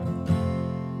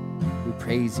We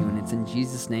praise you, and it's in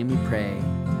Jesus' name we pray.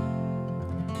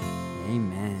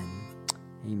 Amen.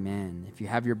 Amen. If you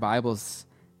have your Bibles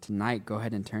tonight, go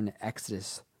ahead and turn to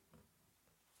Exodus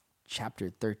chapter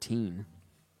 13.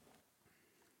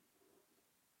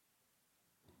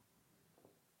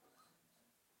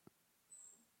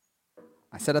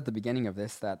 I said at the beginning of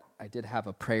this that I did have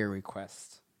a prayer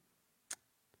request.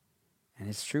 And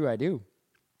it's true, I do.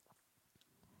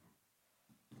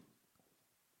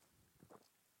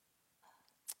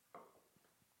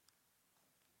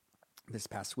 This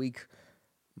past week,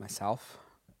 myself,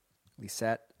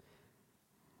 Lisette,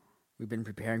 we've been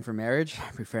preparing for marriage,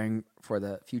 preparing for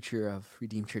the future of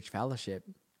Redeemed Church Fellowship.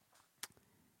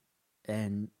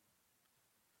 And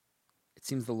it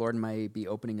seems the Lord might be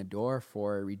opening a door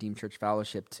for Redeemed Church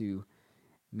Fellowship to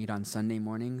meet on Sunday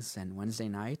mornings and Wednesday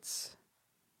nights,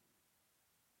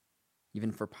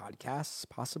 even for podcasts,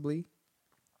 possibly,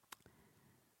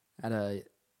 at a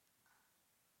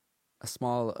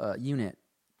small unit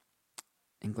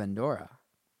in Glendora,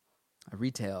 a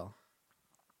retail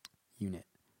unit.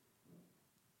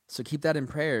 So keep that in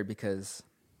prayer, because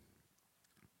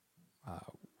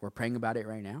we're praying about it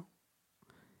right now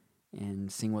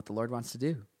and seeing what the Lord wants to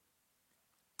do.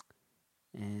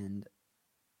 And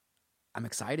I'm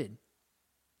excited.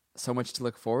 So much to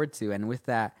look forward to. And with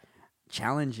that,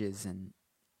 challenges and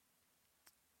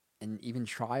even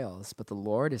trials, but the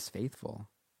Lord is faithful.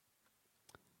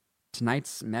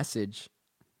 Tonight's message,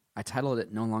 I titled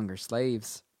it No Longer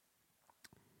Slaves,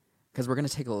 because we're going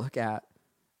to take a look at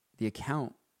the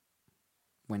account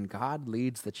when God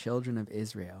leads the children of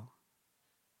Israel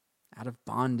out of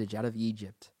bondage, out of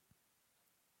Egypt,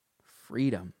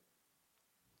 freedom.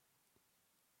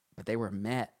 But they were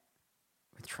met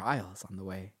with trials on the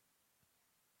way.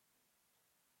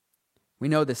 We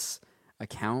know this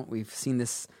account. We've seen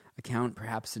this account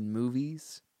perhaps in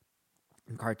movies,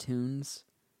 in cartoons,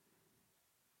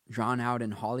 drawn out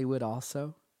in Hollywood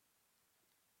also.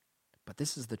 But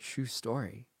this is the true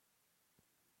story,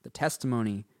 the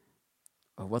testimony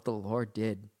of what the Lord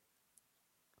did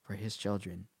for his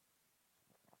children.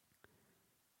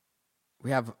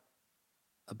 We have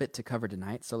a bit to cover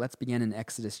tonight, so let's begin in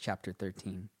Exodus chapter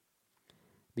 13.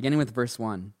 Beginning with verse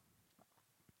 1.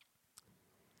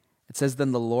 It says,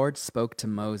 "Then the Lord spoke to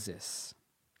Moses,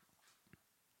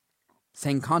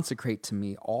 saying, 'Consecrate to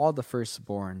me all the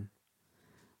firstborn.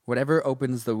 Whatever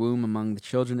opens the womb among the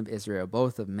children of Israel,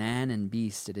 both of man and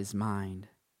beast, it is mine.'"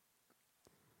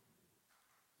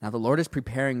 Now the Lord is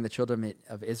preparing the children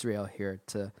of Israel here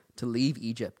to leave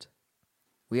Egypt.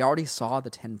 We already saw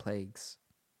the 10 plagues.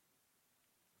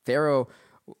 Pharaoh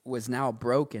was now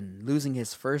broken, losing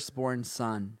his firstborn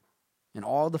son and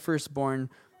all the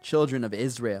firstborn children of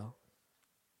Israel.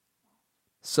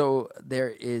 So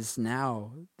there is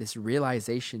now this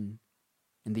realization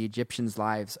in the Egyptians'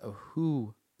 lives of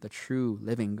who the true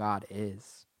living God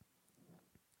is.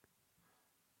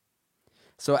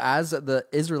 So as the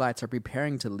Israelites are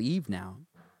preparing to leave now,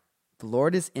 the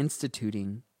Lord is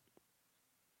instituting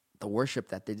the worship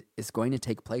that is going to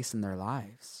take place in their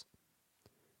lives.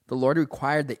 The Lord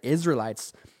required the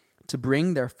Israelites to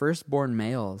bring their firstborn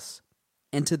males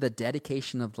into the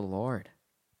dedication of the Lord.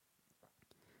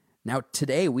 Now,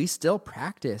 today, we still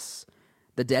practice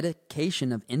the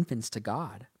dedication of infants to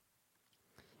God.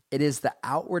 It is the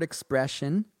outward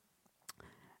expression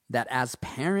that as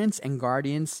parents and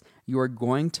guardians, you are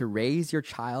going to raise your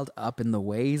child up in the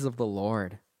ways of the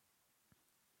Lord.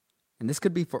 And this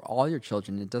could be for all your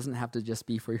children. It doesn't have to just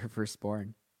be for your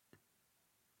firstborn.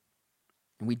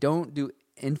 And we don't do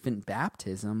infant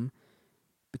baptism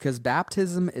because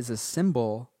baptism is a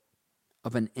symbol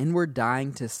of an inward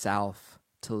dying to self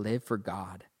to live for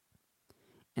God.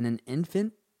 And an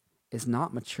infant is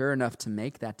not mature enough to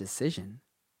make that decision.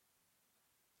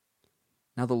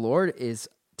 Now the Lord is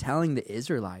telling the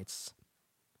Israelites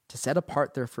to set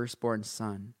apart their firstborn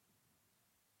son.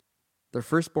 Their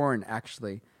firstborn,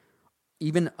 actually,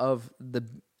 even of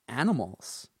the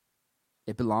animals,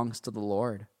 it belongs to the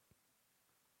Lord.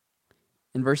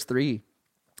 In verse 3,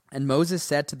 "And Moses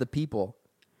said to the people,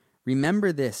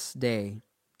 'Remember this day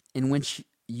in which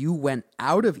you went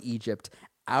out of Egypt,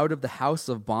 out of the house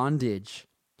of bondage.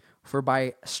 For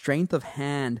by strength of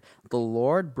hand the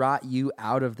Lord brought you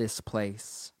out of this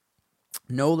place.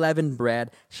 No leavened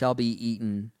bread shall be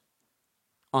eaten.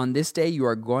 On this day you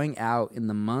are going out in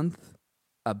the month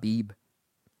Abib.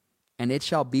 And it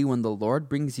shall be when the Lord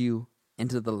brings you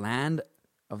into the land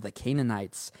of the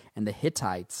Canaanites and the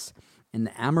Hittites and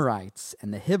the Amorites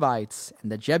and the Hivites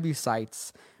and the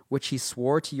Jebusites, which he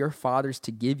swore to your fathers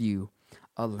to give you,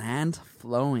 a land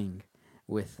flowing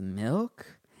with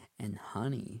milk and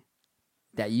honey,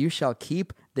 that you shall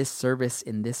keep this service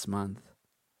in this month.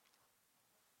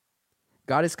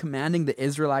 God is commanding the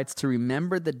Israelites to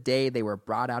remember the day they were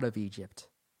brought out of Egypt.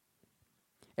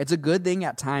 It's a good thing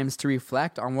at times to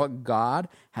reflect on what God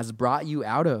has brought you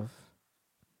out of.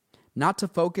 Not to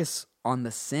focus on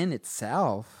the sin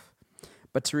itself,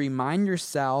 but to remind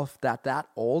yourself that that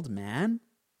old man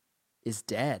is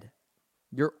dead.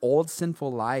 Your old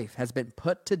sinful life has been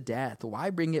put to death. Why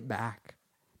bring it back?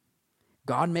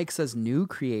 God makes us new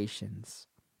creations.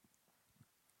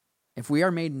 If we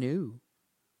are made new,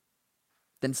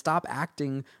 then stop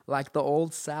acting like the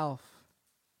old self.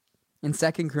 In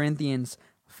 2 Corinthians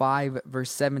 5,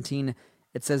 verse 17,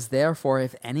 it says, "Therefore,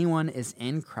 if anyone is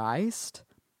in Christ,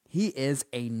 he is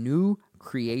a new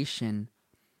creation.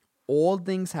 Old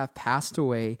things have passed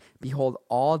away. Behold,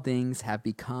 all things have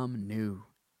become new."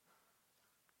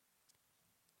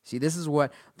 See, this is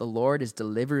what the Lord is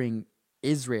delivering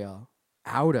Israel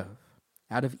out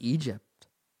of Egypt.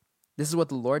 This is what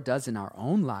the Lord does in our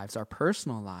own lives, our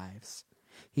personal lives.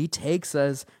 He takes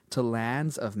us to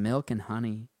lands of milk and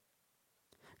honey.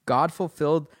 God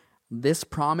fulfilled this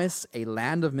promise, a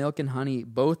land of milk and honey,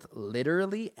 both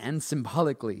literally and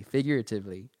symbolically,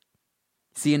 figuratively.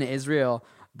 See, in Israel,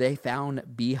 they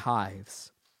found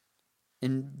beehives.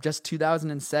 In just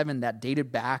 2007, that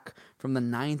dated back from the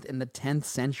 9th and the 10th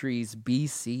centuries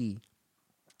BC.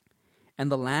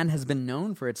 And the land has been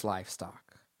known for its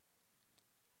livestock.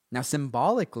 Now,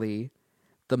 symbolically,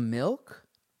 the milk,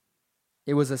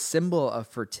 it was a symbol of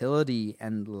fertility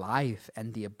and life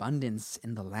and the abundance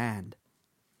in the land.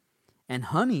 And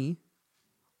honey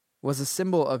was a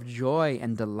symbol of joy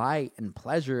and delight and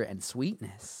pleasure and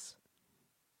sweetness.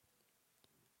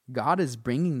 God is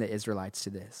bringing the Israelites to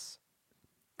this.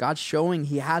 God's showing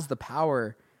he has the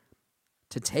power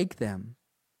to take them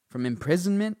from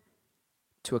imprisonment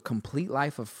to a complete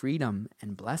life of freedom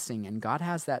and blessing. And God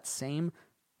has that same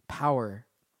power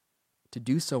to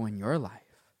do so in your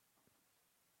life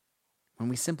when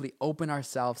we simply open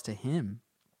ourselves to him.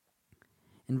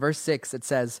 In verse 6, it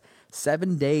says,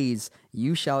 7 days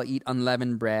you shall eat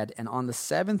unleavened bread, and on the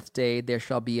 7th day there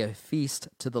shall be a feast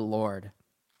to the Lord.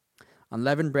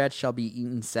 Unleavened bread shall be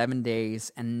eaten 7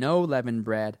 days, and no leavened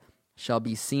bread shall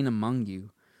be seen among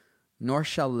you, nor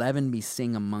shall leaven be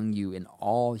seen among you in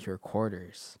all your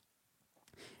quarters.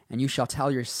 And you shall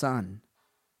tell your son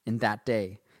in that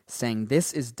day, saying,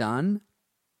 this is done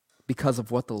because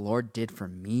of what the Lord did for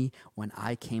me when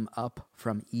I came up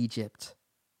from Egypt.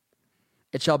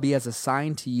 It shall be as a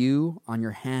sign to you on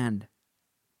your hand,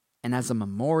 and as a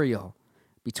memorial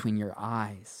between your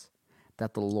eyes,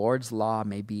 that the Lord's law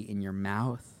may be in your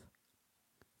mouth.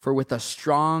 For with a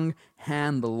strong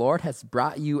hand the Lord has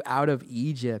brought you out of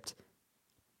Egypt.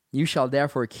 You shall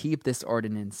therefore keep this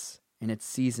ordinance in its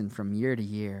season from year to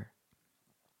year.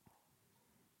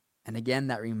 And again,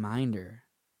 that reminder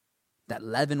that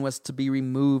leaven was to be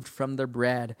removed from their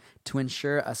bread to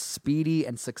ensure a speedy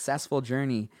and successful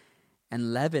journey.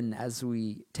 And leaven, as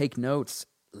we take notes,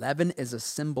 leaven is a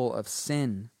symbol of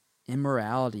sin,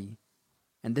 immorality.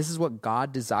 And this is what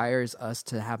God desires us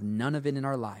to have none of it in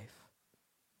our life.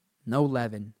 No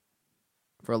leaven.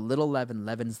 For a little leaven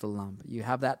leavens the lump. You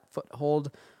have that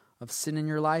foothold of sin in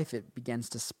your life, it begins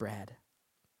to spread.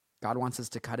 God wants us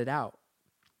to cut it out.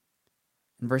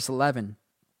 In verse 11,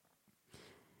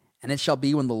 and it shall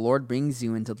be when the Lord brings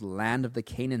you into the land of the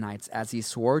Canaanites, as he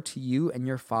swore to you and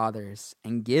your fathers,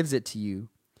 and gives it to you,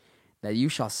 that you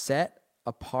shall set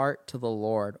apart to the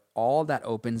Lord all that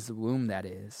opens the womb, that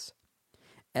is,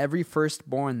 every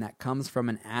firstborn that comes from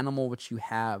an animal which you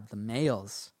have, the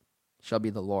males, shall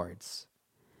be the Lord's.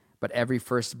 But every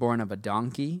firstborn of a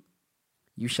donkey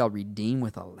you shall redeem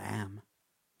with a lamb.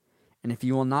 And if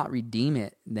you will not redeem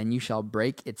it, then you shall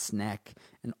break its neck.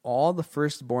 And all the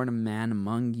firstborn of man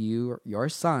among you, your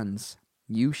sons,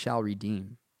 you shall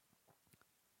redeem.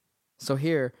 So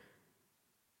here,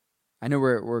 I know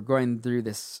we're going through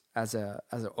this as an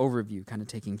overview, kind of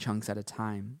taking chunks at a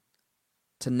time.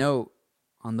 To note,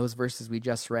 on those verses we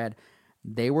just read,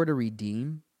 they were to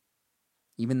redeem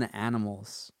even the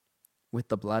animals with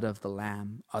the blood of the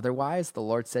lamb. Otherwise, the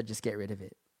Lord said, just get rid of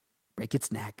it. Break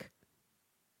its neck.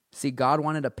 See, God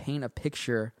wanted to paint a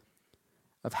picture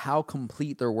of how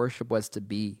complete their worship was to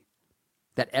be,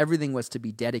 that everything was to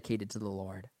be dedicated to the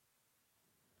Lord.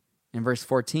 In verse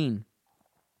 14,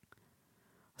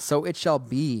 so it shall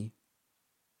be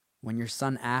when your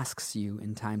son asks you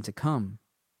in time to come,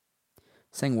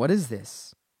 saying, what is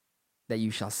this? That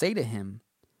you shall say to him,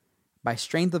 by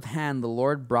strength of hand the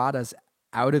Lord brought us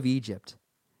out of Egypt,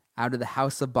 out of the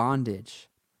house of bondage.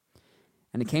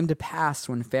 And it came to pass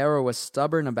when Pharaoh was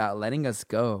stubborn about letting us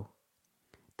go,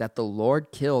 that the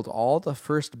Lord killed all the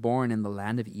firstborn in the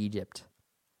land of Egypt,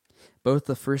 both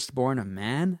the firstborn of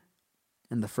man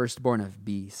and the firstborn of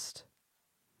beast.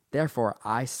 Therefore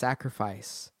I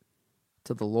sacrifice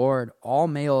to the Lord all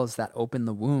males that open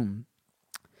the womb,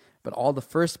 but all the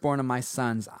firstborn of my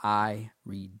sons I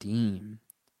redeem.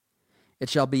 It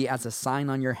shall be as a sign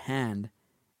on your hand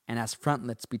and as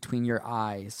frontlets between your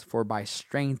eyes, for by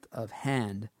strength of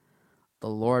hand the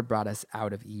Lord brought us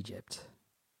out of Egypt.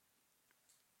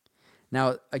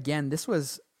 Now, again, this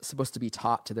was supposed to be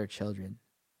taught to their children.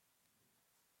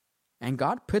 And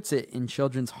God puts it in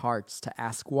children's hearts to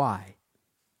ask why.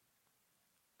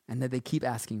 And then they keep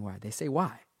asking why. They say,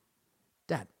 why?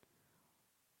 Dad,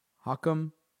 how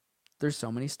come there's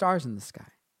so many stars in the sky?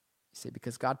 You say,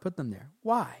 because God put them there.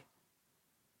 Why?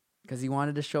 Because he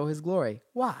wanted to show his glory.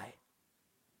 Why?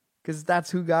 Because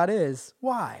that's who God is.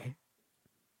 Why?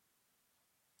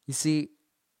 You see,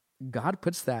 God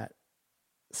puts that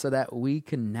so that we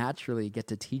can naturally get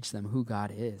to teach them who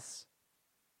God is.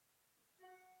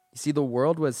 You see, the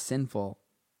world was sinful,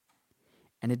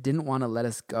 and it didn't want to let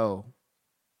us go.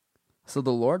 So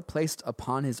the Lord placed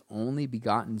upon his only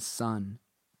begotten Son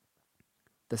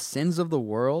the sins of the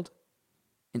world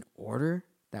in order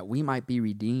that we might be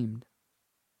redeemed.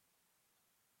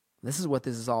 This is what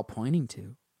this is all pointing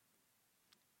to.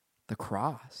 The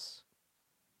cross.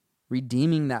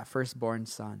 Redeeming that firstborn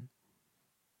son.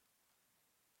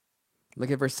 Look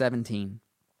at verse 17.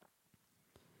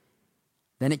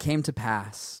 Then it came to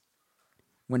pass,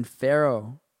 when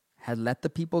Pharaoh had let the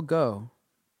people go,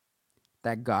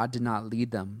 that God did not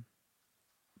lead them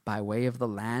by way of the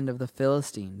land of the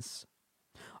Philistines,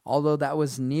 although that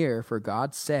was near, for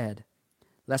God said,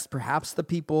 lest perhaps the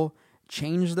people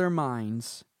change their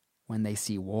minds when they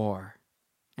see war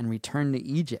and return to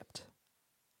Egypt.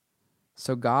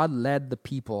 So God led the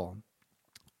people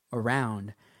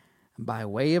around by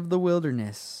way of the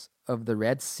wilderness of the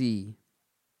Red Sea,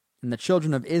 and the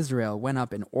children of Israel went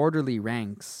up in orderly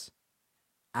ranks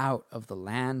out of the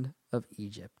land of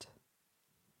Egypt.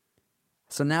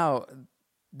 So now,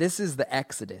 this is the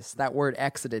Exodus. That word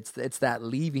Exodus, it's that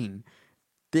leaving.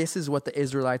 This is what the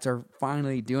Israelites are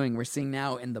finally doing. We're seeing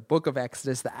now in the book of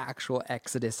Exodus, the actual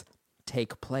Exodus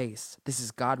take place. This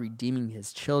is God redeeming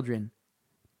his children.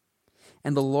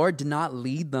 And the Lord did not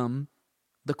lead them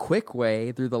the quick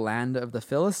way through the land of the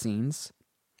Philistines,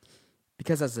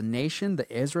 because as a nation,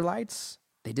 the Israelites,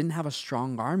 they didn't have a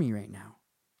strong army right now.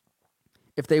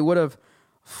 If they would have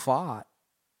fought,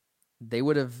 they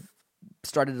would have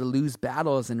started to lose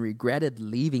battles and regretted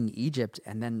leaving Egypt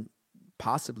and then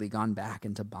possibly gone back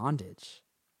into bondage.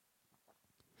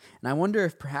 And I wonder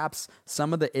if perhaps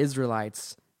some of the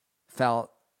Israelites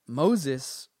felt,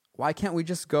 Moses, why can't we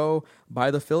just go by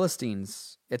the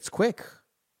Philistines? It's quick.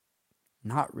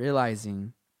 Not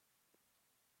realizing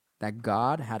that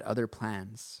God had other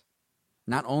plans.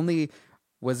 Not only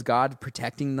was God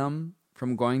protecting them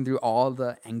from going through all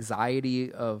the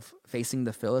anxiety of facing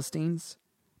the Philistines,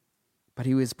 but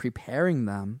he was preparing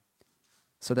them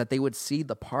so that they would see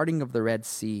the parting of the Red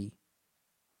Sea,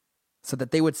 so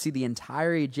that they would see the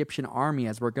entire Egyptian army,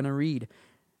 as we're going to read,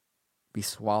 be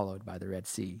swallowed by the Red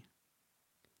Sea.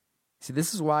 See,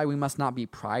 this is why we must not be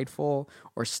prideful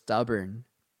or stubborn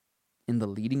in the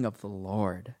leading of the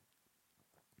Lord.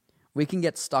 We can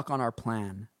get stuck on our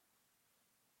plan,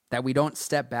 that we don't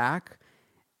step back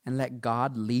and let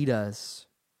God lead us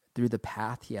through the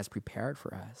path he has prepared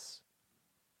for us.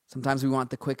 Sometimes we want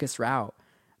the quickest route,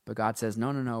 but God says, no,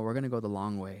 we're going to go the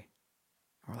long way.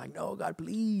 And we're like, no, God,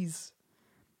 please.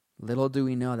 Little do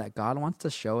we know that God wants to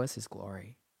show us his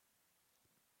glory.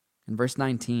 In verse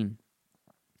 19,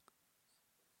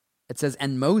 it says,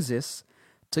 and Moses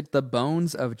took the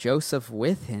bones of Joseph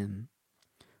with him,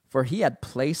 for he had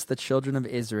placed the children of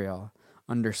Israel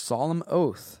under solemn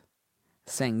oath,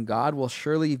 saying, God will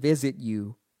surely visit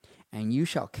you, and you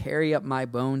shall carry up my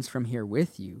bones from here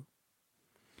with you.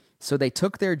 So they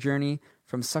took their journey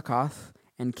from Succoth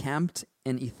and camped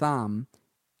in Etham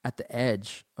at the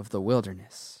edge of the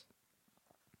wilderness.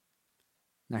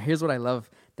 Now here's what I love,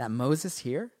 that Moses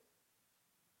here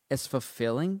is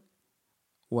fulfilling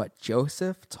what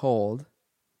Joseph told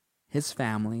his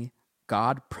family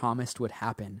God promised would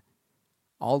happen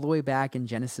all the way back in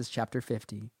Genesis chapter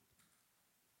 50.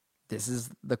 This is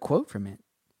the quote from it.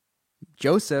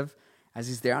 Joseph, as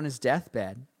he's there on his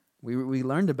deathbed, we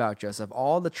learned about Joseph,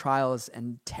 all the trials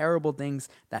and terrible things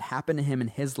that happened to him in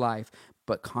his life,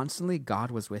 but constantly God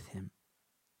was with him.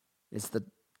 It's the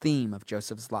theme of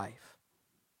Joseph's life.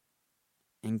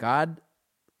 And God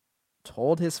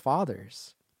told his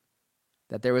fathers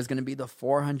that there was going to be the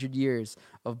 400 years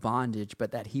of bondage,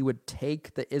 but that he would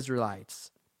take the Israelites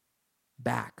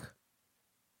back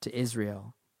to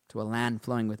Israel, to a land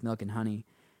flowing with milk and honey.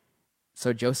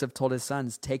 So Joseph told his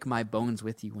sons, take my bones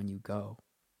with you when you go.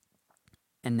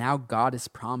 And now God has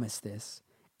promised this,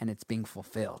 and it's being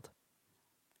fulfilled.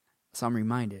 So I'm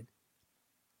reminded,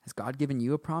 has God given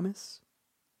you a promise?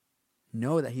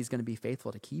 Know that he's going to be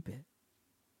faithful to keep it.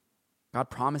 God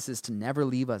promises to never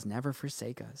leave us, never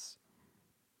forsake us.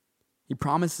 He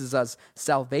promises us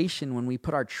salvation when we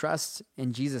put our trust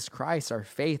in Jesus Christ, our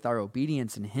faith, our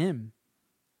obedience in him.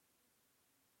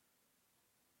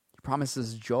 He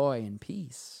promises joy and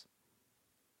peace.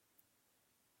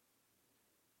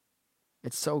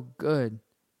 It's so good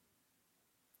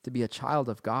to be a child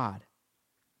of God.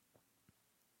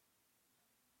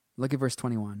 Look at verse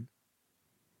 21.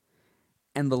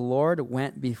 And the Lord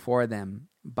went before them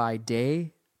by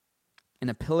day in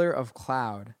a pillar of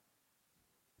cloud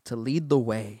to lead the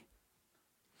way,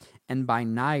 and by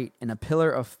night in a pillar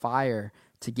of fire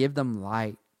to give them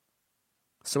light,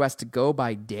 so as to go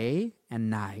by day and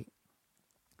night.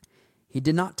 He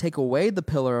did not take away the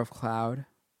pillar of cloud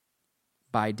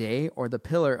by day or the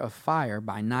pillar of fire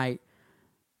by night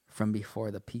from before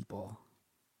the people.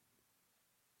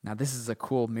 Now, this is a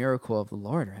cool miracle of the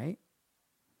Lord, right?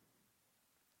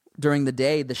 During the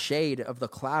day, the shade of the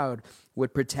cloud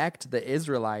would protect the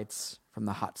Israelites from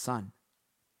the hot sun.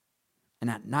 And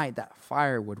at night, that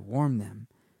fire would warm them,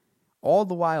 all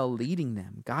the while leading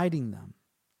them, guiding them.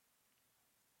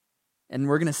 And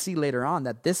we're going to see later on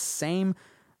that this same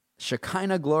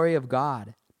Shekinah glory of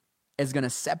God is going to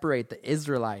separate the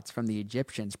Israelites from the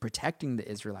Egyptians, protecting the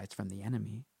Israelites from the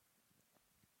enemy.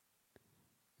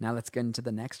 Now let's get into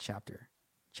the next chapter,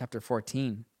 chapter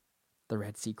 14, the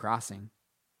Red Sea crossing.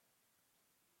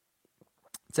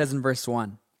 It says in verse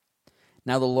 1,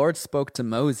 Now the Lord spoke to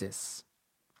Moses,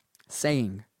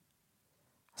 saying,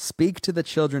 Speak to the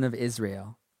children of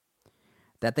Israel,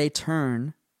 that they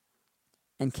turn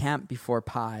and camp before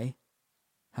Pi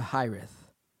Hahiroth,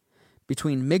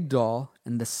 between Migdol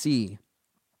and the sea,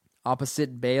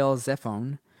 opposite Baal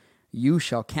Zephon. You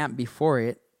shall camp before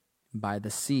it by the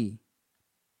sea.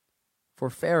 For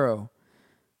Pharaoh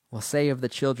will say of the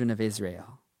children of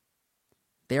Israel,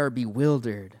 They are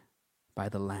bewildered by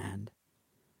the land.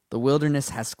 The wilderness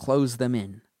has closed them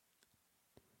in.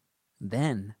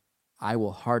 Then I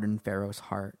will harden Pharaoh's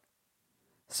heart,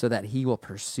 so that he will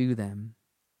pursue them.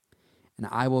 And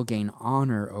I will gain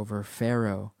honor over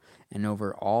Pharaoh and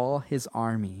over all his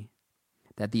army,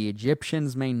 that the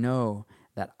Egyptians may know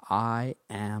that I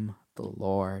am the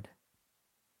Lord.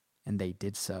 And they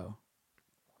did so.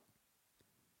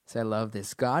 So I love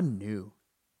this. God knew.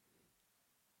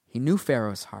 He knew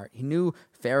Pharaoh's heart. He knew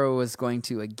Pharaoh was going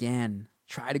to again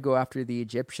try to go after the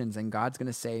Egyptians, and God's going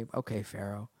to say, okay,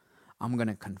 Pharaoh, I'm going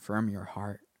to confirm your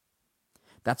heart.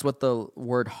 That's what the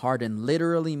word harden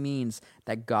literally means,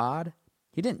 that God,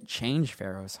 he didn't change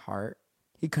Pharaoh's heart.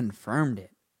 He confirmed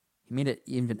it. He made it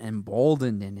even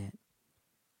emboldened in it.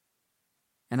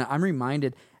 And I'm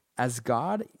reminded, as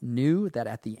God knew that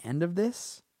at the end of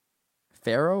this,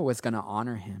 Pharaoh was going to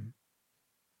honor him.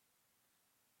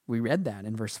 We read that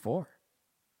in verse 4.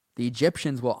 The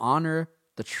Egyptians will honor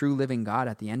the true living God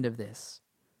at the end of this.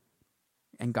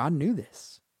 And God knew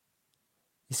this.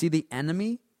 You see, the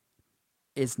enemy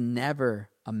is never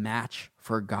a match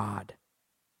for God.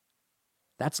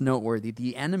 That's noteworthy.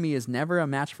 The enemy is never a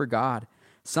match for God.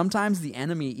 Sometimes the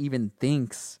enemy even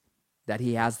thinks that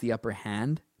he has the upper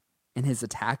hand in his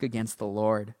attack against the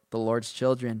Lord's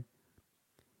children.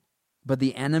 But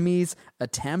the enemy's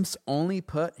attempts only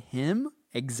put him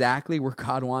exactly where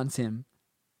God wants him.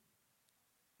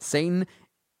 Satan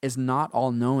is not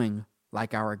all-knowing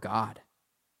like our God.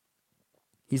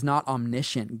 He's not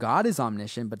omniscient. God is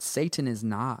omniscient, but Satan is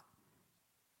not.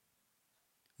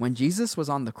 When Jesus was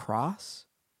on the cross,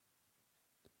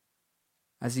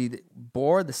 as he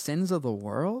bore the sins of the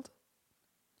world,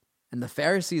 and the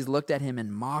Pharisees looked at him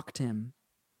and mocked him,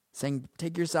 saying,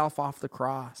 "Take yourself off the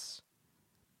cross."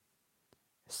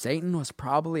 Satan was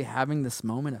probably having this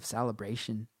moment of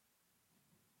celebration.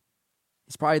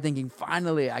 He's probably thinking,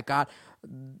 finally, I got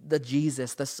the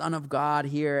Jesus, the Son of God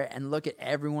here, and look at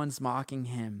everyone's mocking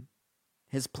him.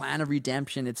 His plan of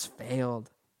redemption, it's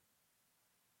failed.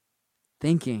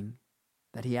 Thinking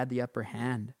that he had the upper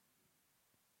hand.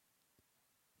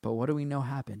 But what do we know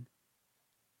happened?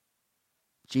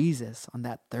 Jesus, on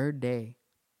that third day,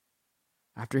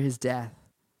 after his death,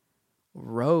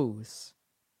 rose,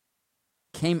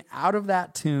 came out of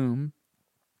that tomb,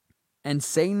 and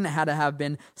Satan had to have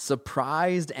been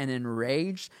surprised and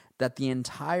enraged that the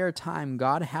entire time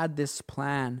God had this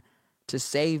plan to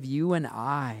save you and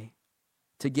I,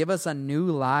 to give us a new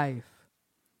life,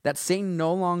 That Satan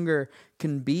no longer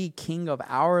can be king of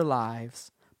our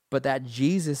lives, but that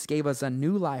Jesus gave us a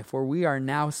new life where we are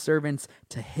now servants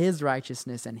to his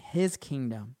righteousness and his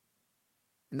kingdom.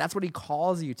 And that's what he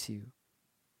calls you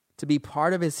to be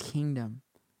part of his kingdom,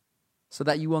 so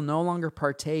that you will no longer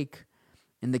partake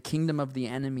in the kingdom of the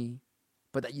enemy,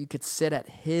 but that you could sit at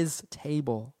his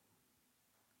table,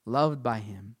 loved by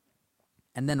him,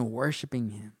 and then worshiping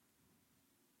him.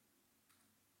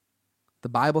 The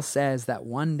Bible says that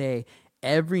one day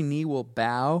every knee will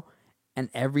bow and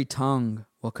every tongue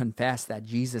will confess that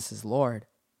Jesus is Lord.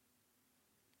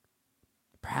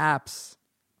 Perhaps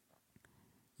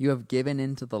you have given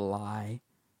into the lie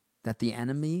that the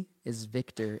enemy is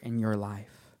victor in your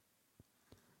life.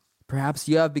 Perhaps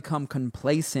you have become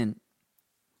complacent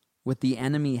with the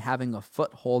enemy having a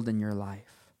foothold in your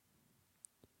life.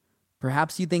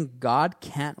 Perhaps you think God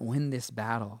can't win this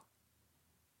battle.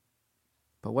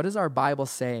 But what does our Bible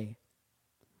say?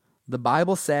 The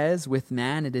Bible says, with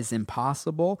man it is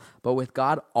impossible, but with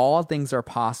God all things are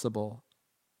possible.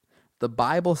 The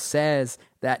Bible says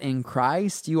that in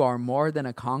Christ you are more than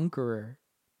a conqueror.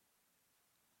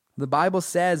 The Bible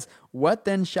says, what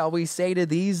then shall we say to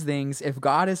these things? If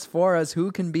God is for us,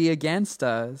 who can be against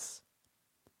us?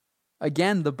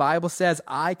 Again, the Bible says,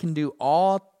 I can do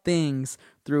all things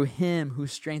through him who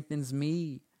strengthens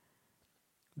me.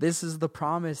 This is the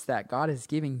promise that God is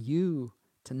giving you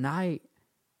tonight,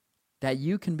 that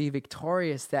you can be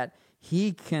victorious, that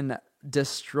he can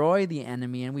destroy the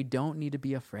enemy, and we don't need to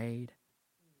be afraid.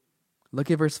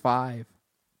 Look at verse 5.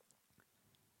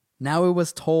 Now it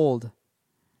was told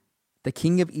the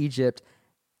king of Egypt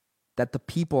that the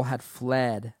people had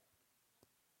fled,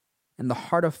 and the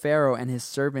heart of Pharaoh and his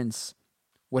servants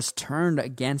was turned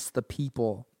against the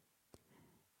people.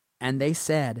 And they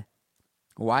said,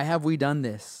 why have we done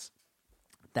this,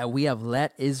 that we have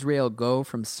let Israel go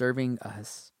from serving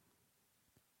us?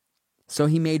 So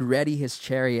he made ready his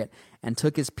chariot and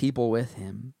took his people with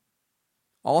him.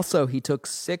 Also he took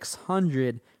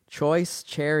 600 choice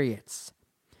chariots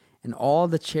and all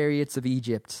the chariots of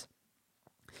Egypt,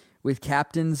 with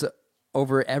captains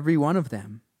over every one of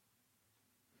them.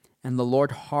 And the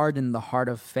Lord hardened the heart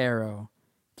of Pharaoh,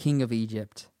 king of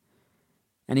Egypt,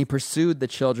 and he pursued the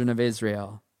children of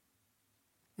Israel.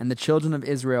 And the children of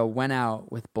Israel went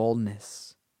out with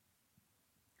boldness.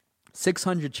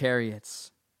 600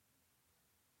 chariots.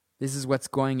 This is what's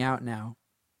going out now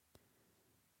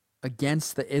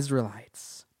against the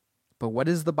Israelites. But what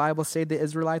does the Bible say the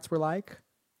Israelites were like?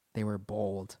 They were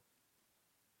bold.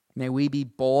 May we be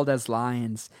bold as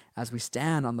lions as we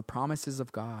stand on the promises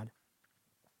of God.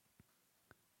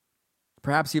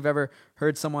 Perhaps you've ever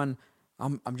heard someone,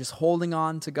 I'm just holding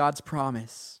on to God's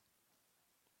promise.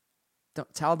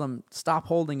 Don't tell them, stop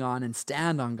holding on and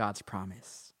stand on God's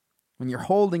promise. When you're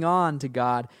holding on to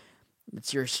God,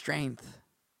 it's your strength,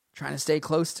 trying to stay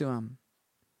close to him.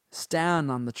 Stand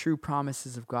on the true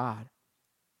promises of God.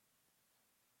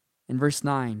 In verse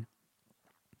 9,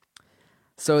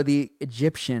 so the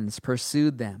Egyptians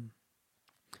pursued them,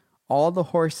 all the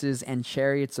horses and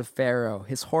chariots of Pharaoh,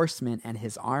 his horsemen and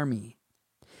his army,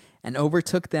 and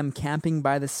overtook them camping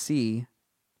by the sea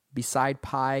beside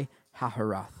Pi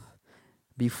Hahiroth,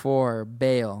 before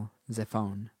Baal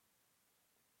Zephon.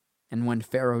 And when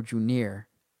Pharaoh drew near,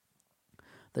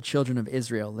 the children of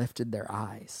Israel lifted their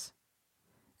eyes,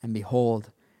 and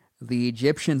behold, the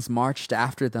Egyptians marched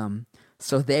after them,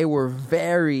 so they were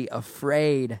very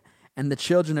afraid, and the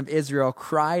children of Israel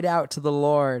cried out to the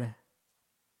Lord.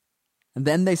 And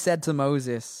then they said to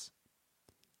Moses,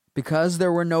 because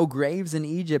there were no graves in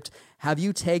Egypt, have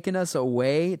you taken us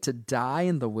away to die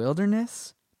in the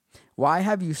wilderness? Why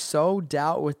have you so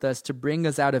dealt with us to bring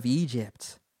us out of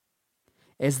Egypt?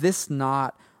 Is this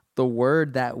not the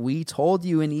word that we told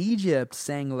you in Egypt,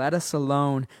 saying, let us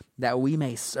alone, that we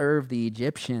may serve the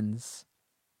Egyptians?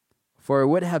 For it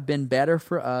would have been better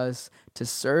for us to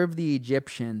serve the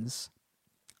Egyptians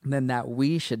than that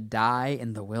we should die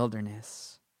in the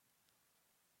wilderness.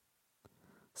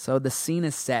 So the scene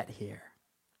is set here.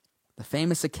 The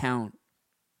famous account,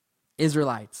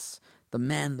 Israelites, the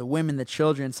men, the women, the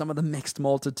children, some of the mixed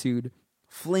multitude,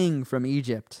 fleeing from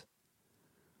Egypt.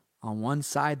 On one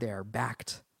side they are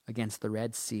backed against the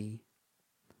Red Sea,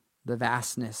 the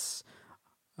vastness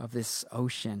of this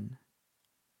ocean.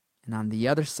 And on the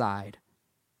other side,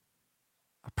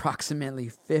 approximately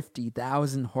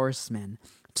 50,000 horsemen,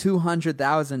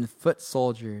 200,000 foot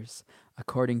soldiers,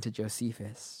 according to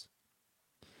Josephus.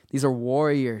 These are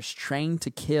warriors trained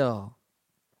to kill,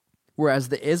 whereas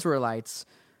the Israelites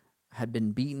had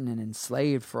been beaten and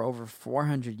enslaved for over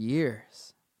 400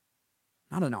 years.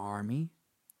 Not an army,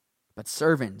 but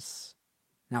servants,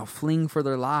 now fleeing for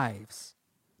their lives.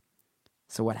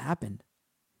 So what happened?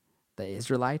 The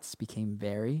Israelites became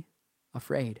very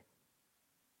afraid.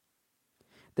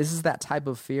 This is that type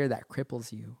of fear that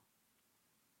cripples you.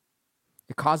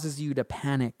 It causes you to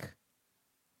panic,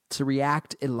 to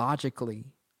react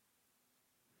illogically.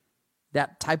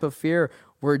 That type of fear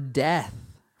where death,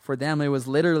 for them it was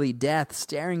literally death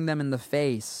staring them in the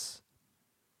face.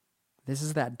 This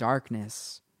is that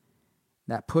darkness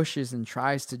that pushes and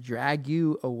tries to drag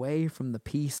you away from the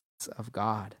peace of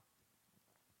God.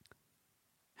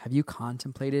 Have you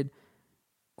contemplated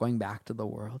going back to the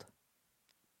world?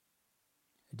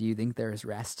 Do you think there is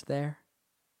rest there?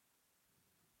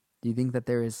 Do you think that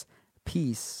there is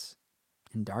peace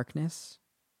in darkness?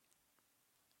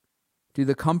 Do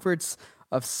the comforts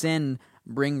of sin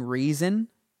bring reason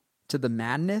to the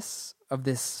madness of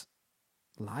this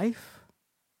life?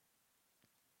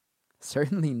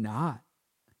 Certainly not.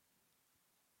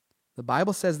 The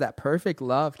Bible says that perfect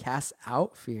love casts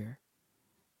out fear.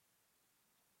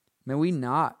 May we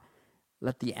not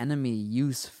let the enemy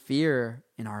use fear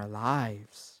in our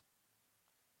lives.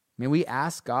 May we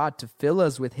ask God to fill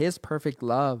us with his perfect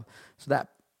love so that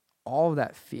all of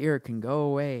that fear can go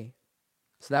away,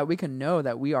 so that we can know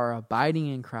that we are abiding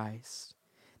in Christ,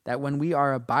 that when we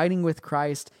are abiding with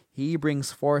Christ, he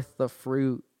brings forth the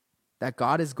fruit, that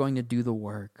God is going to do the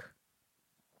work.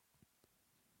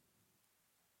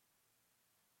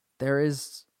 There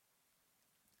is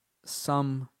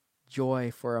some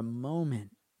joy for a moment,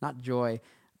 not joy,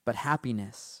 but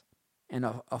happiness, and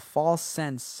a false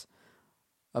sense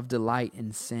of delight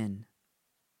in sin.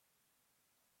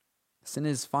 Sin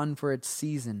is fun for its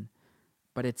season,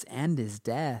 but its end is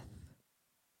death.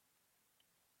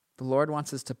 The Lord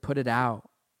wants us to put it out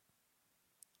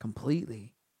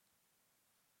completely.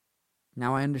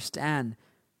 Now I understand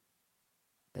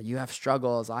that you have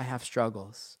struggles, I have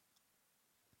struggles.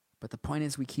 But the point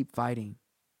is we keep fighting.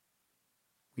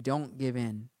 We don't give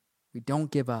in. We don't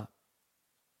give up.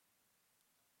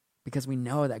 Because we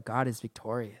know that God is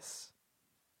victorious.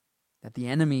 That the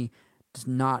enemy does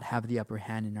not have the upper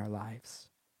hand in our lives.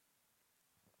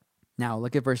 Now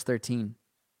look at verse 13.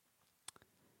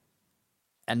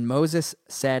 And Moses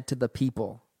said to the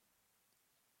people,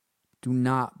 do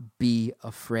not be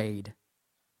afraid.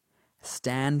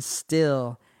 Stand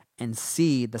still and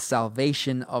see the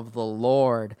salvation of the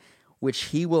Lord, which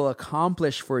he will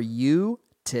accomplish for you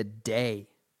today.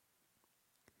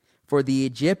 For the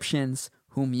Egyptians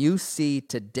whom you see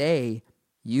today,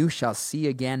 you shall see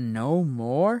again no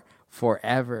more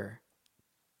forever.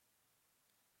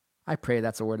 I pray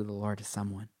that's a word of the Lord to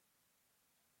someone.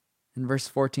 In verse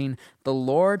 14, the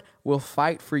Lord will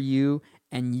fight for you,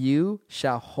 and you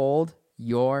shall hold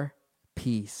your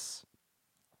peace.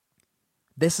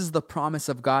 This is the promise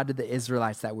of God to the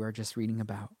Israelites that we were just reading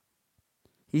about.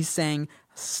 He's saying,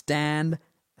 stand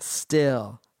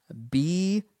still,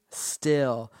 be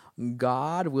still.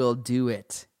 God will do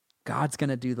it. God's going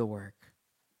to do the work.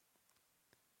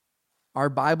 Our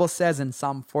Bible says in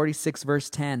Psalm 46, verse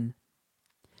 10,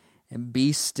 and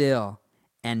be still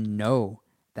and know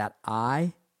that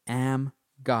I am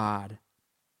God.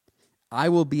 I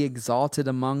will be exalted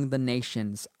among the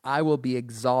nations. I will be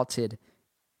exalted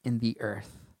in the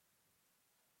earth.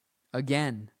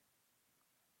 Again,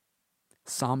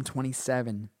 Psalm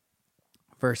 27,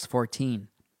 verse 14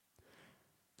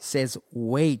 says,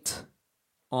 wait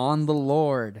on the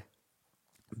Lord.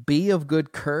 Be of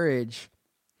good courage,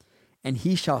 and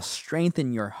he shall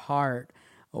strengthen your heart.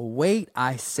 Wait,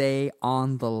 I say,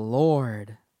 on the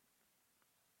Lord.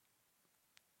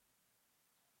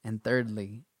 And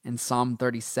thirdly, in Psalm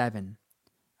 37,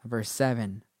 verse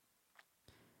 7,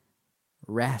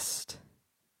 rest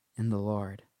in the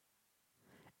Lord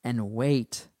and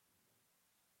wait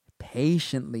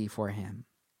patiently for him.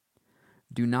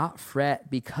 Do not fret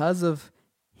because of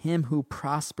him who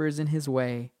prospers in his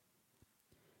way,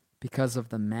 because of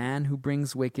the man who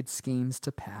brings wicked schemes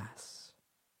to pass.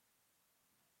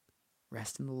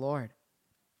 Rest in the Lord.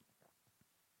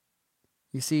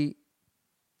 You see,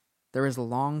 there is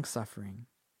long suffering,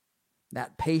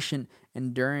 that patient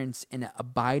endurance in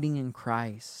abiding in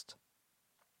Christ,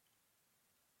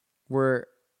 where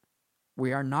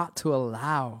we are not to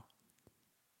allow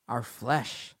our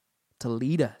flesh to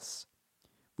lead us.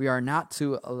 We are not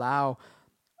to allow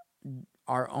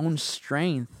our own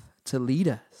strength to lead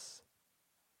us.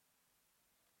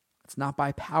 It's not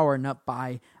by power, not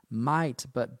by might,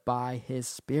 but by his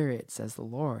Spirit, says the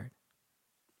Lord.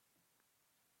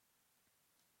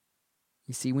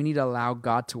 You see, we need to allow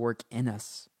God to work in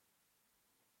us.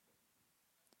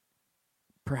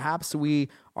 Perhaps we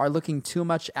are looking too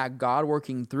much at God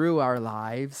working through our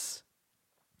lives,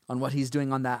 on what he's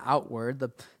doing on that outward,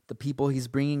 the people he's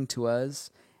bringing to us,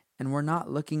 and we're not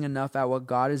looking enough at what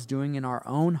God is doing in our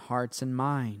own hearts and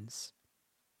minds.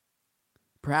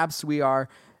 Perhaps we are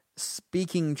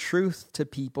speaking truth to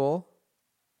people,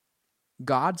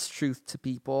 God's truth to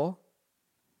people,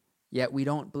 yet we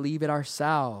don't believe it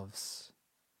ourselves.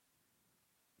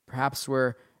 Perhaps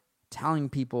we're telling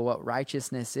people what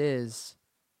righteousness is,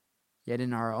 yet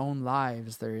in our own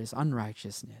lives there is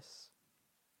unrighteousness.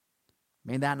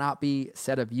 May that not be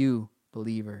said of you,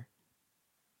 believer.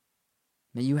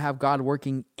 May you have God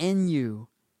working in you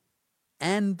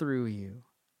and through you.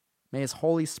 May His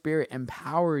Holy Spirit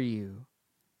empower you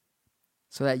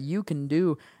so that you can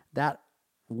do that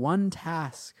one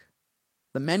task,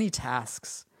 the many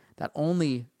tasks that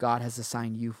only God has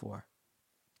assigned you for.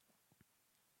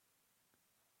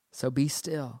 So be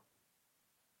still.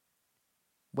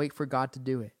 Wait for God to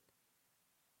do it.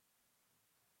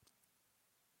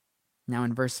 Now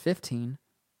in verse 15,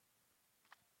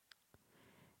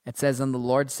 it says, "And the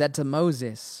Lord said to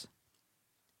Moses,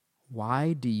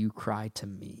 'Why do you cry to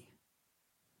me?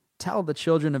 Tell the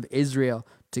children of Israel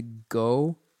to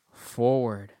go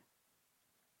forward.'"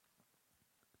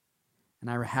 And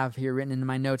I have here written in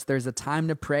my notes, there's a time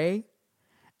to pray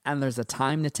and there's a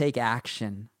time to take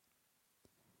action.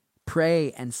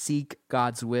 Pray and seek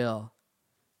God's will.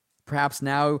 Perhaps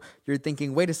now you're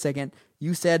thinking, wait a second,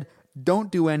 you said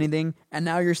don't do anything, and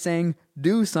now you're saying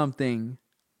do something.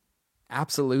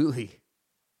 Absolutely.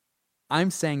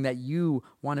 I'm saying that you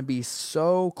want to be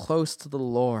so close to the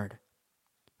Lord,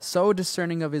 so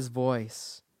discerning of His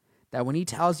voice, that when He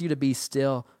tells you to be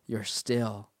still, you're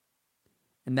still.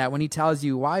 And that when He tells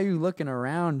you, why are you looking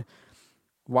around?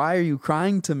 Why are you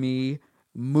crying to me?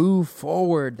 Move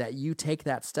forward, that you take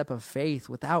that step of faith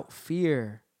without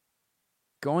fear,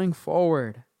 going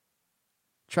forward,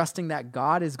 trusting that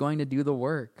God is going to do the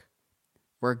work.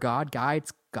 Where God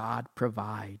guides, God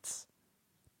provides.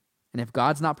 And if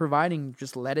God's not providing,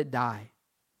 just let it die.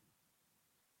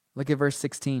 Look at verse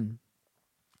 16.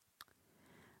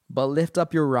 "But lift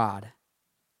up your rod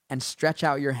and stretch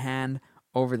out your hand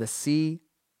over the sea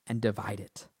and divide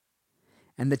it.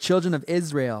 And the children of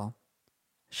Israel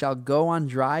shall go on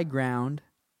dry ground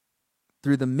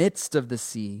through the midst of the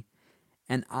sea,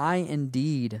 and I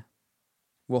indeed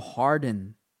will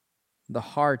harden the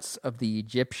hearts of the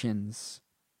Egyptians,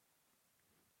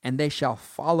 and they shall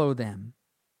follow them.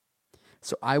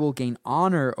 So I will gain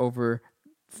honor over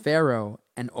Pharaoh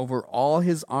and over all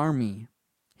his army,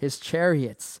 his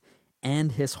chariots,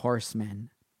 and his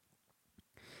horsemen.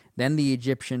 Then the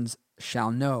Egyptians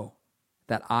shall know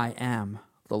that I am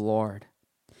the Lord,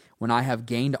 when I have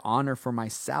gained honor for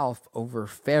myself over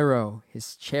Pharaoh,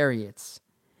 his chariots,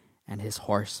 and his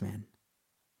horsemen."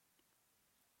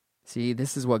 See,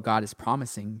 this is what God is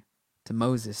promising to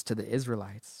Moses, to the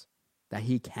Israelites, that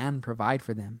He can provide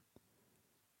for them.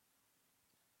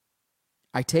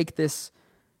 I take this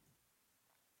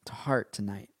to heart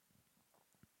tonight.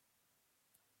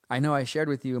 I know I shared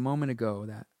with you a moment ago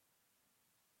that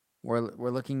we're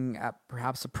looking at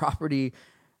perhaps a property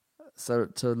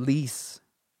to lease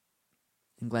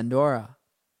in Glendora.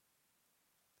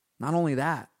 Not only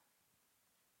that,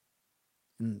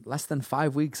 in less than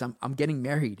 5 weeks, I'm getting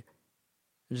married,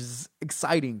 which is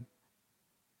exciting.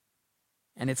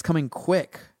 And it's coming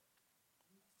quick.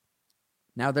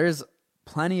 Now, there's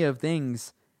plenty of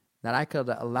things that I could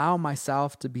allow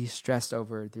myself to be stressed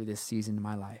over through this season in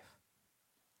my life.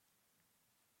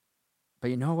 But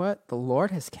you know what? The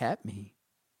Lord has kept me.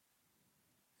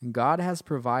 And God has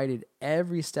provided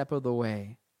every step of the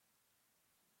way.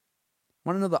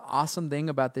 Want to know the awesome thing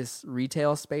about this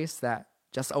retail space that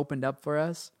just opened up for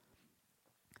us?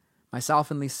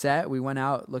 Myself and Lisette, we went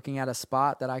out looking at a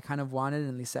spot that I kind of wanted,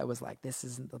 and Lisette was like, "This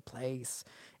isn't the place.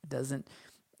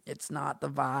 It's not the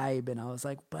vibe." And I was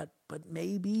like, but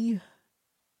maybe.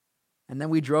 And then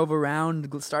we drove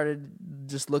around, started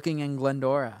just looking in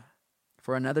Glendora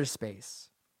for another space.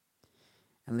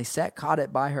 And Lisette caught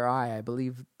it by her eye. I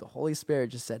believe the Holy Spirit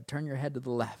just said, "Turn your head to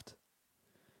the left."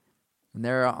 And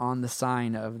there on the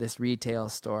sign of this retail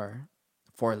store,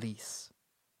 "For lease."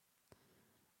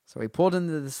 So we pulled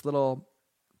into this little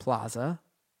plaza.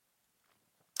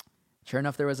 Sure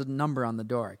enough, there was a number on the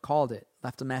door. I called it,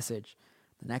 left a message.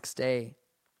 The next day,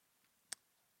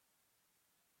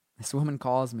 this woman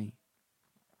calls me.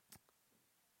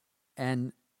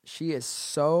 And she is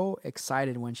so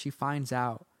excited when she finds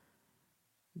out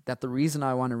that the reason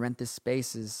I want to rent this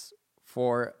space is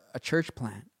for a church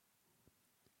plant.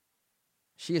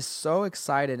 She is so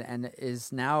excited and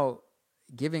is now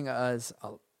giving us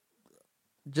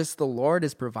just the Lord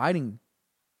is providing.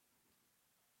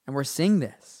 And we're seeing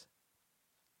this.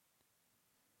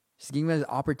 She's giving us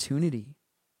opportunity.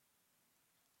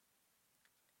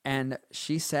 And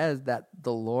she says that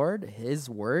the Lord, his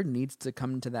word, needs to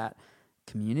come into that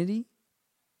community,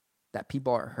 that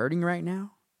people are hurting right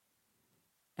now.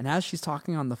 And as she's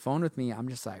talking on the phone with me, I'm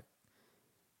just like,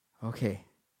 okay,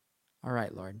 all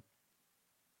right, Lord,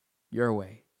 your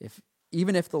way.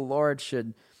 Even if the Lord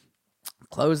should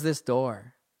close this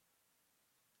door,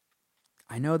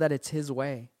 I know that it's his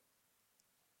way.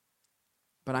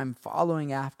 But I'm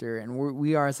following after, and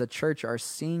we are as a church are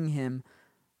seeing him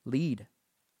lead.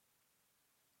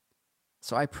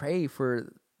 So I pray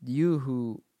for you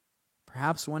who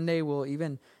perhaps one day will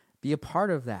even be a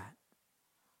part of that.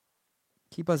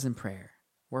 Keep us in prayer.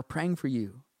 We're praying for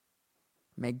you.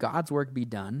 May God's work be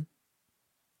done.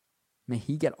 May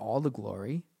he get all the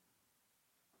glory.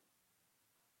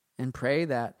 And pray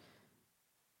that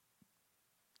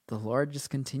the Lord just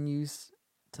continues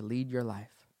to lead your life.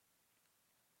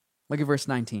 Look at verse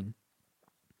 19.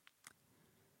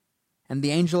 And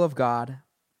the angel of God,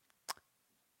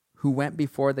 who went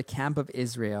before the camp of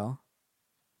Israel,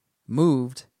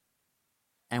 moved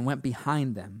and went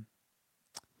behind them.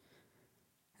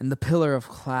 And the pillar of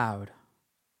cloud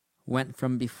went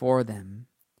from before them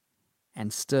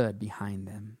and stood behind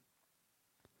them.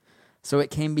 So it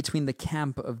came between the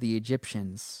camp of the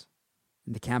Egyptians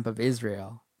and the camp of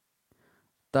Israel.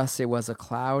 Thus it was a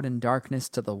cloud and darkness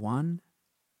to the one,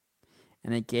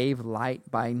 and it gave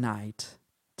light by night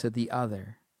to the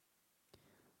other,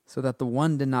 so that the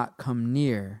one did not come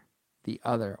near the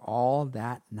other all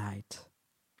that night.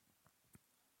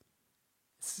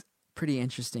 It's pretty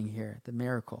interesting here, the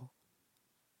miracle.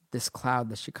 This cloud,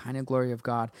 the Shekinah glory of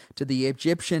God. To the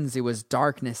Egyptians, it was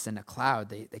darkness and a cloud.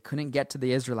 They couldn't get to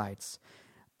the Israelites.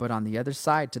 But on the other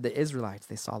side, to the Israelites,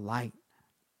 they saw light.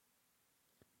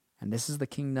 And this is the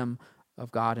kingdom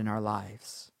of God in our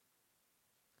lives.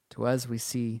 To us, we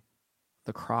see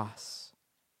the cross,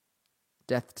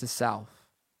 death to self,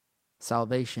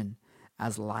 salvation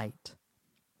as light.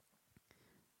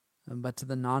 But to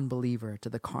the non-believer, to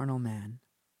the carnal man,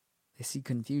 they see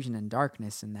confusion and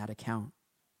darkness in that account.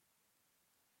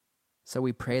 So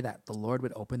we pray that the Lord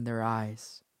would open their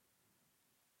eyes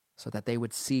so that they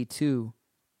would see too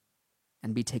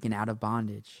and be taken out of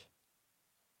bondage.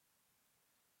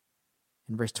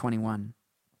 In verse 21,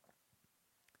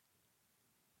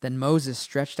 then Moses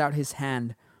stretched out his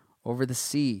hand over the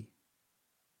sea,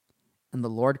 and the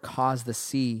Lord caused the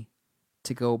sea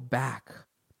to go back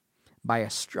by a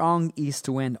strong east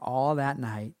wind all that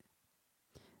night,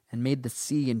 and made the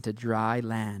sea into dry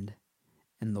land,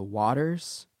 and the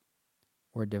waters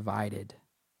were divided.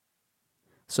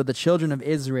 So the children of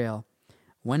Israel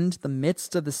went into the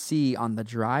midst of the sea on the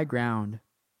dry ground,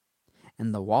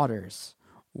 and the waters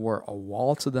were a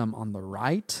wall to them on the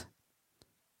right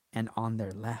and on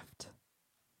their left.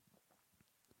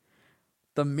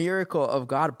 The miracle of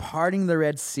God parting the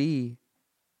Red Sea.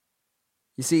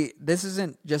 You see, this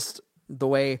isn't just the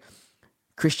way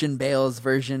Christian Bale's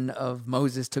version of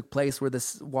Moses took place, where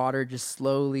the water just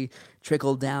slowly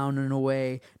trickled down and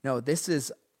away. No, this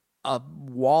is a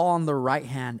wall on the right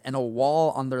hand and a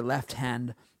wall on their left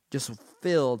hand just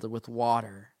filled with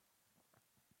water.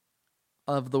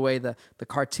 Of the way the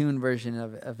cartoon version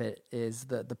of it is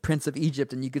the Prince of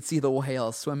Egypt, and you could see the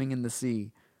whale swimming in the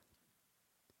sea.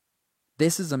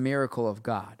 This is a miracle of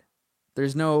God.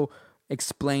 There's no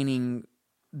explaining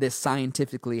this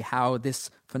scientifically, how this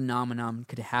phenomenon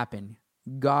could happen.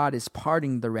 God is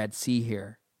parting the Red Sea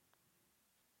here.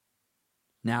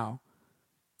 Now,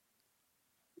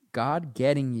 God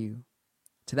getting you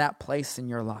to that place in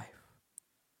your life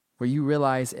where you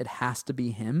realize it has to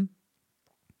be him,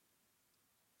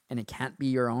 and it can't be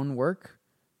your own work,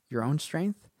 your own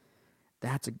strength,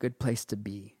 that's a good place to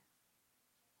be.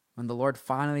 When the Lord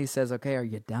finally says, okay, are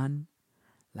you done?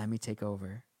 Let me take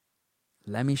over.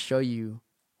 Let me show you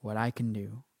what I can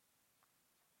do.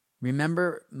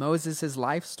 Remember Moses'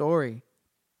 life story.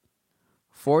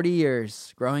 40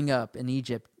 years growing up in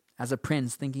Egypt as a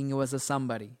prince, thinking he was a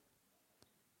somebody.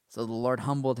 So the Lord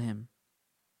humbled him,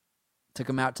 took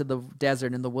him out to the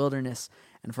desert in the wilderness,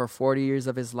 and for 40 years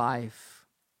of his life,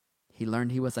 he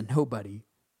learned he was a nobody.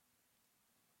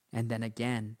 And then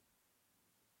again,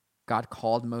 God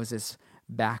called Moses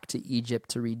back to Egypt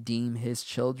to redeem his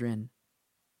children.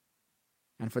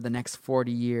 And for the next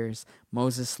 40 years,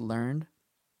 Moses learned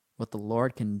what the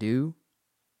Lord can do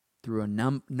through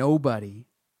a nobody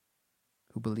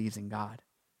who believes in God.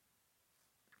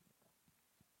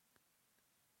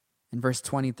 In verse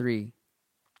 23,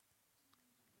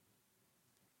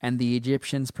 and the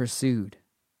Egyptians pursued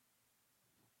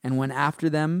and went after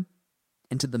them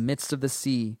into the midst of the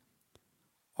sea,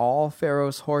 all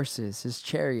Pharaoh's horses, his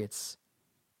chariots,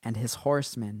 and his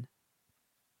horsemen.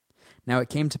 Now it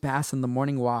came to pass in the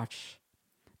morning watch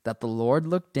that the Lord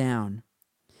looked down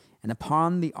and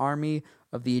upon the army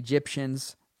of the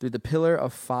Egyptians through the pillar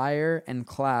of fire and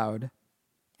cloud,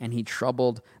 and he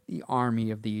troubled the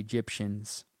army of the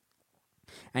Egyptians.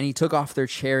 And he took off their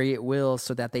chariot wheels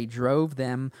so that they drove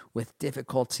them with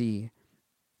difficulty.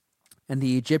 And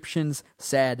the Egyptians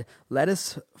said, "Let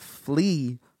us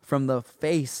flee from the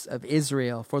face of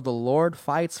Israel, for the Lord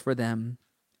fights for them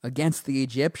against the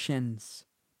Egyptians."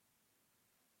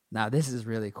 Now, this is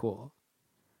really cool.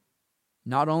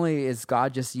 Not only is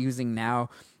God just using now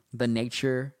the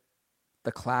nature,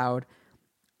 the cloud,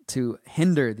 to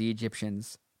hinder the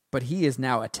Egyptians, but he is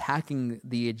now attacking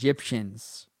the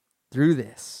Egyptians through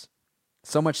this.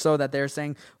 So much so that they're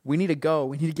saying, we need to go.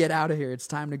 We need to get out of here. It's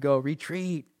time to go.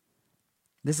 Retreat.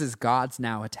 This is God's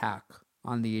now attack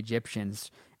on the Egyptians.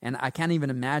 And I can't even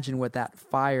imagine what that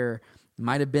fire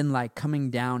might have been like coming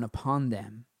down upon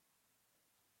them.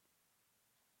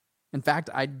 In fact,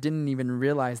 I didn't even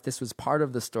realize this was part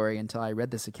of the story until I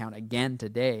read this account again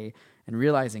today and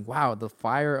realizing, wow, the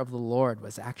fire of the Lord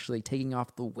was actually taking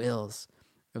off the wills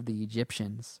of the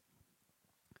Egyptians.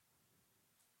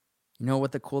 You know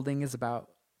what the cool thing is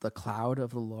about the cloud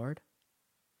of the Lord?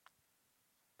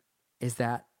 Is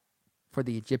that for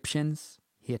the Egyptians,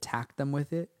 he attacked them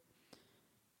with it.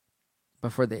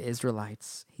 But for the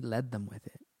Israelites, he led them with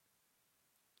it.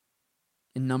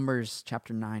 In Numbers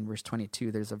chapter 9, verse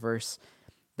 22, there's a verse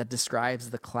that describes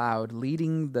the cloud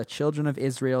leading the children of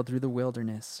Israel through the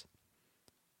wilderness.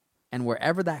 And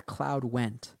wherever that cloud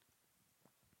went,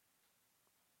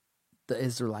 the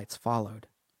Israelites followed.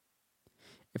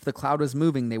 If the cloud was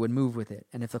moving, they would move with it.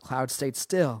 And if the cloud stayed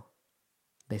still,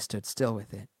 they stood still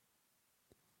with it.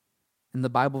 And the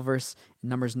Bible verse in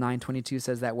Numbers 9:22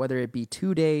 says that whether it be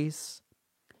 2 days,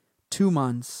 2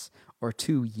 months, or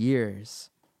 2 years,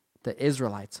 the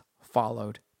Israelites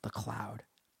followed the cloud.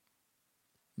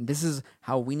 And this is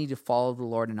how we need to follow the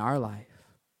Lord in our life.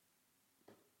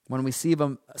 When we see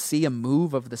a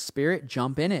move of the Spirit,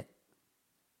 jump in it.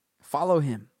 Follow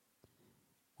him.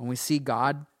 When we see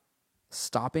God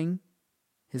stopping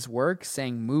his work,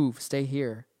 saying, move, stay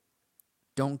here,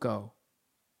 don't go,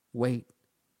 wait.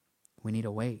 We need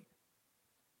to wait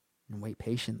and wait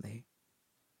patiently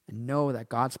and know that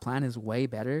God's plan is way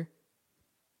better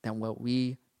than what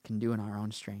we can do in our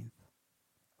own strength.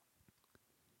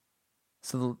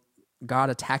 So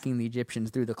God attacking the Egyptians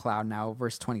through the cloud now,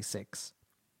 verse 26.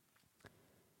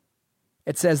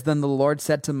 It says, "Then the Lord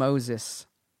said to Moses,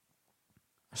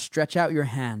 stretch out your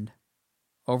hand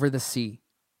over the sea,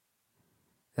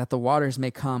 that the waters may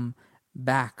come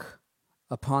back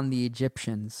upon the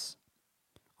Egyptians,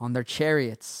 on their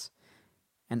chariots,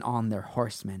 and on their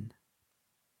horsemen."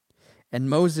 And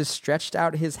Moses stretched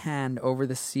out his hand over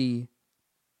the sea.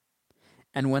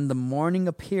 And when the morning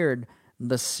appeared,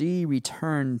 the sea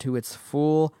returned to its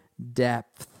full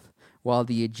depth, while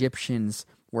the Egyptians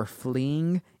were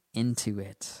fleeing into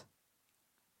it.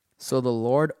 So the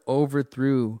Lord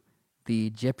overthrew the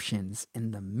Egyptians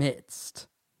in the midst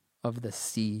of the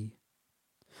sea.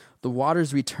 The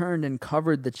waters returned and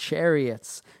covered the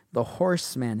chariots, the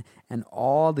horsemen, and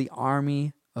all the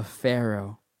army of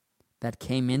Pharaoh that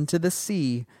came into the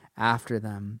sea after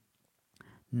them.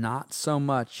 Not so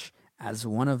much as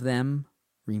one of them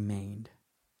remained.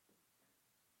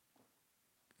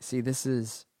 See, this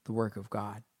is the work of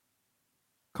God.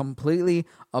 Completely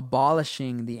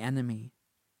abolishing the enemy.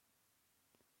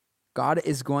 God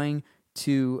is going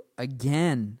to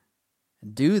again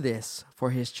do this for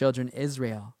his children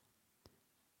Israel.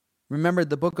 Remember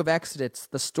the book of Exodus,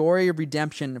 the story of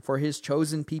redemption for his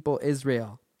chosen people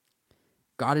Israel.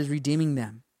 God is redeeming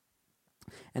them.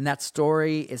 And that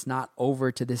story is not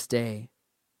over to this day.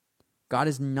 God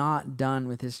is not done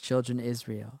with his children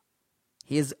Israel.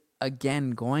 He is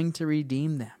again going to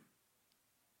redeem them.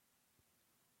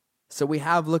 So we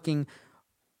have looking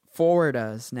forward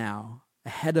us now,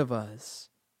 ahead of us,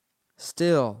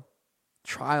 still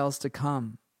trials to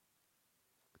come.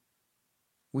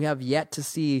 We have yet to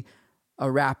see a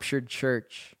raptured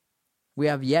church. We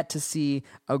have yet to see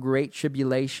a great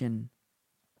tribulation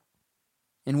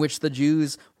in which the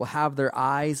Jews will have their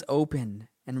eyes opened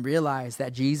and realize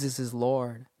that Jesus is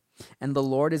Lord. And the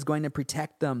Lord is going to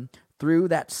protect them through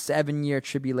that 7-year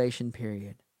tribulation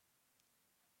period.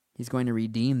 He's going to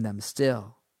redeem them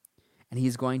still. And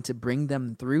he's going to bring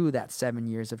them through that 7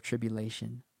 years of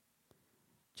tribulation,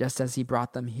 just as he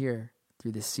brought them here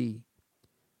through the sea.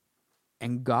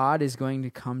 And God is going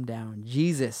to come down,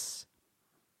 Jesus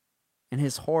and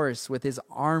his horse with his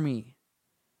army,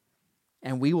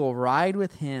 and we will ride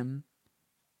with him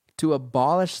to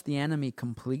abolish the enemy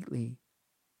completely.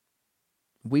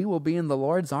 We will be in the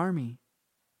Lord's army.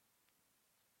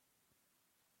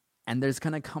 And there's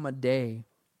going to come a day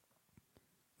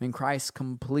when Christ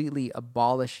completely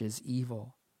abolishes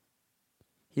evil.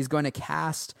 He's going to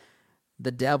cast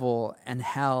the devil and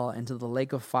hell into the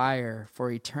lake of fire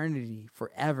for eternity,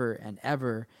 forever and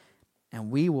ever, and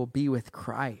we will be with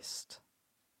Christ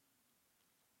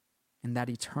in that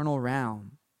eternal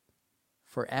realm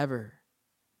forever.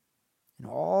 And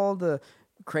all the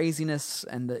craziness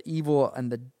and the evil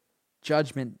and the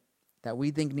judgment that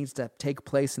we think needs to take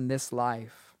place in this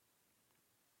life,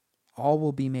 all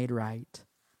will be made right.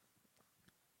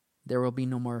 There will be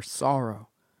no more sorrow,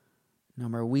 no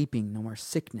more weeping, no more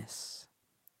sickness,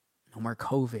 no more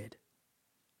COVID,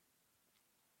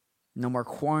 no more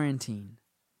quarantine,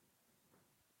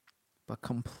 but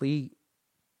complete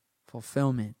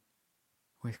fulfillment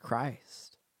with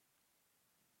Christ.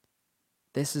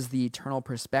 This is the eternal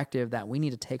perspective that we need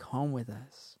to take home with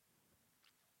us.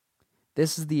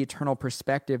 This is the eternal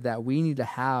perspective that we need to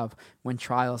have when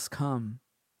trials come.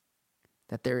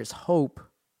 That there is hope,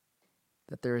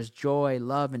 that there is joy,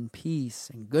 love, and peace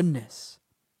and goodness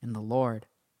in the Lord.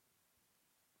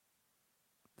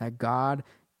 That God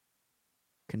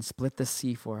can split the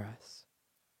sea for us,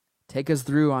 take us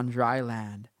through on dry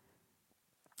land,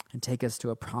 and take us to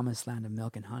a promised land of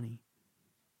milk and honey.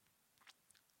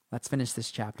 Let's finish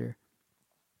this chapter.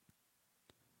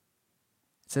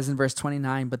 It says in verse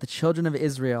 29, "But the children of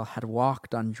Israel had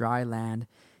walked on dry land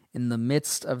in the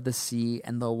midst of the sea,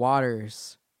 and the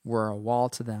waters were a wall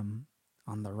to them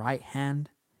on the right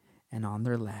hand and on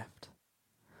their left.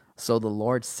 So the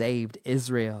Lord saved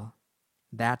Israel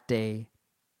that day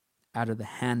out of the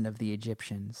hand of the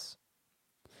Egyptians.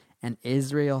 And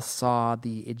Israel saw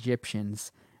the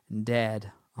Egyptians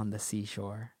dead on the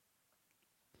seashore.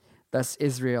 Thus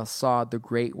Israel saw the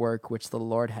great work which the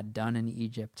Lord had done in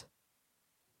Egypt.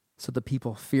 So the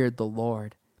people feared the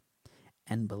Lord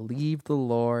and believed the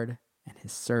Lord and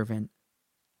his servant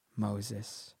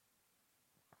Moses."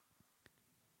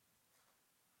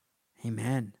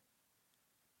 Amen.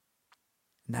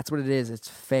 And that's what it is. It's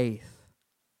faith.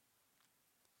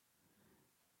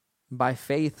 By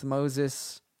faith,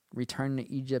 Moses returned to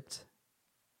Egypt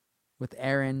with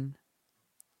Aaron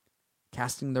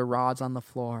casting their rods on the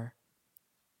floor,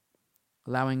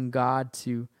 allowing God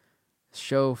to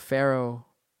show Pharaoh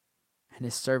and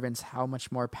his servants how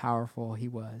much more powerful he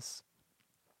was.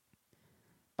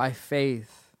 By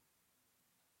faith,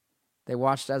 they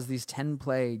watched as these 10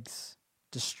 plagues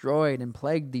destroyed and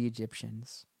plagued the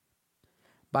Egyptians.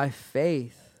 By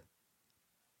faith,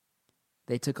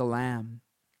 they took a lamb,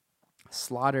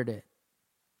 slaughtered it,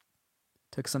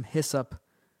 took some hyssop,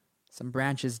 some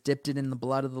branches, dipped it in the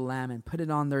blood of the lamb, and put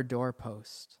it on their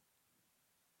doorpost.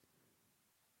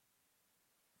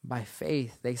 By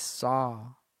faith, they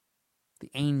saw the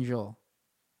angel,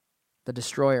 the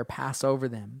destroyer, pass over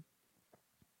them.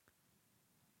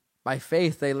 By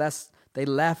faith, they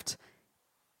left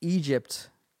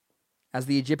Egypt as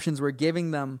the Egyptians were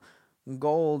giving them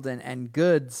gold and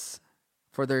goods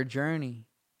for their journey.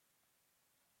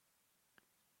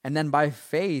 And then by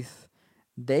faith,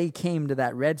 they came to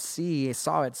that Red Sea,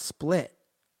 saw it split,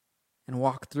 and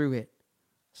walked through it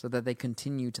so that they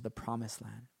continued to the promised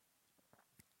land.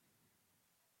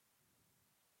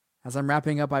 As I'm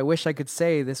wrapping up, I wish I could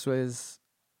say this was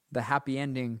the happy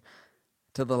ending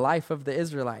to the life of the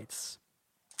Israelites.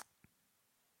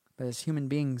 But as human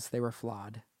beings, they were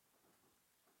flawed.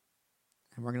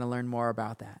 And we're going to learn more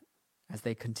about that as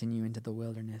they continue into the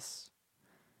wilderness.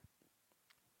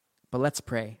 But let's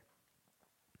pray.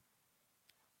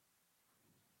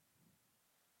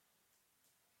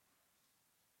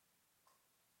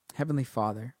 Heavenly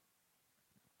Father,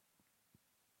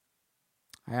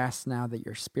 I ask now that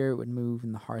your Spirit would move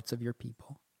in the hearts of your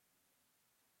people.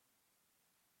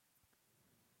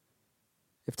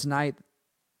 If tonight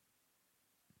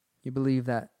you believe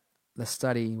that the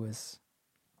study was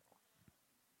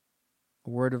a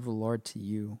word of the Lord to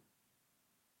you,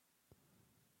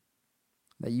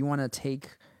 that you want to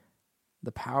take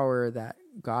the power that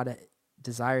God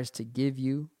desires to give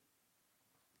you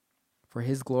for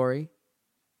his glory,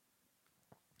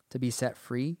 to be set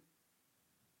free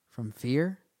from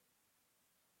fear,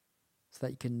 so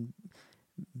that you can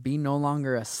be no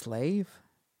longer a slave.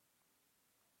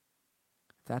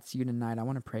 If that's you tonight, I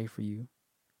want to pray for you.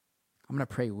 I'm going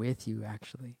to pray with you,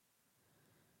 actually.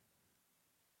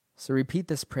 So repeat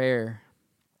this prayer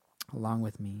along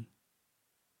with me.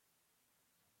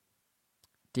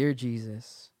 Dear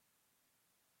Jesus,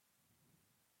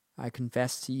 I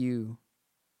confess to you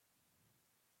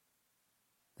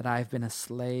that I've been a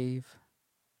slave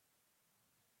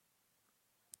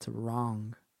to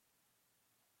wrong.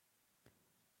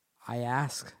 I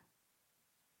ask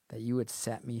that you would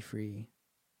set me free.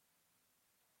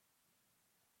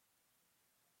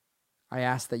 I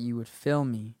ask that you would fill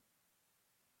me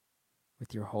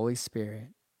with your Holy Spirit.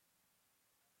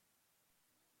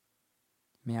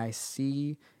 May I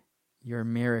see your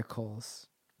miracles.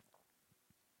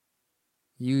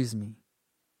 Use me.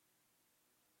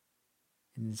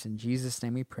 And it's in Jesus'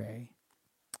 name we pray.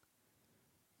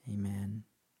 Amen.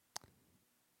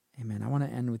 Amen. I want to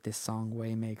end with this song,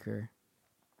 Waymaker. I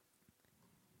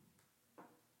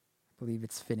believe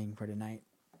it's fitting for tonight.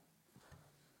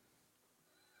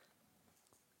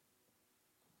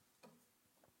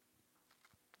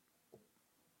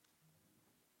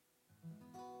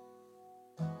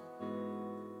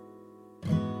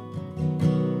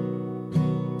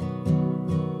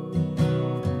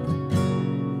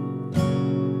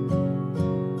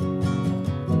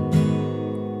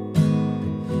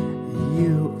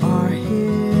 You are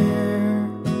here,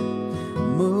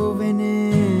 moving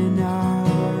in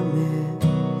our midst.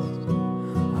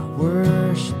 I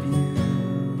worship you.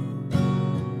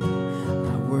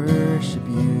 I worship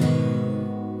you.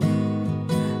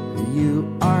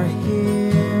 You are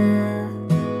here,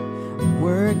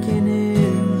 working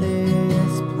in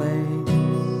this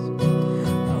place.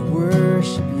 I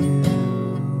worship you.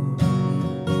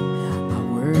 I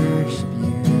worship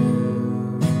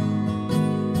you.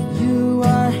 You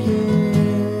are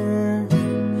here,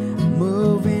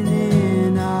 moving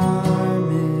in our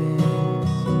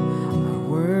midst. I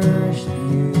worship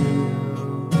you.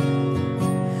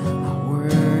 I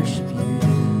worship you.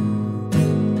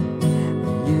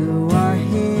 You are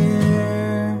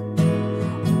here,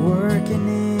 working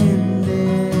in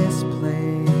this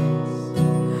place.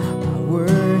 I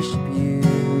worship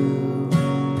you.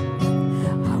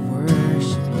 I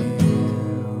worship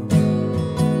you.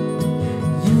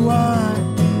 You are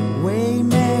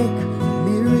waymaker,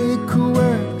 miracle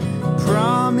work,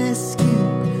 promise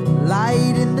keep,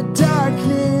 light in the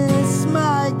darkness.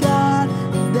 My God,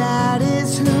 that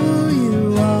is who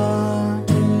you are.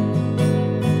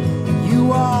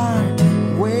 You are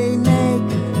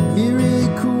waymaker,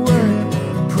 miracle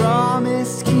work,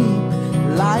 promise keep,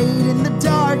 light in the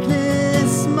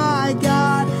darkness. My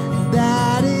God,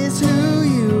 that is who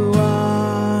you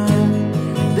are.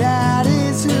 That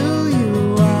is who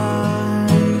you are.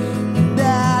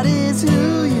 That is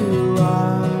who you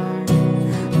are.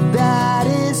 That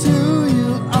is who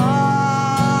you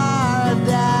are.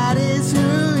 That is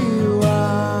who you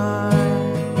are.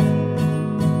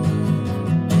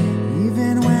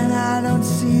 Even when I don't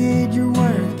see it, you're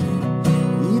working.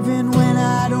 Even when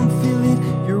I don't feel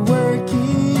it, you're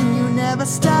working. You never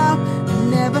stop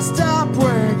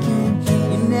working.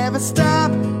 You never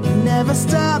stop,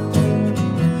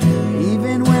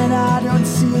 Even when I don't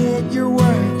see it, you're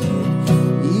working.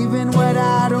 Even when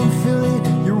I don't feel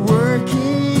it, you're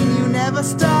working. You never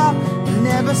stop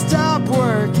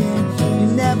working. You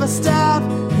never stop,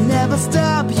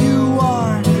 You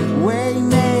are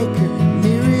waymaker,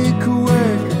 miracle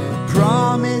worker,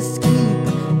 promise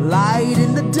keep, light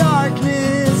in the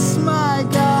darkness. My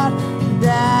God,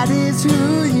 that is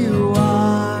who you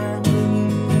are.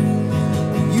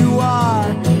 You are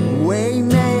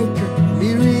waymaker,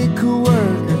 miracle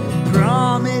worker,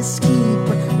 promise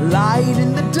keeper, light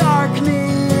in the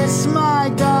darkness. My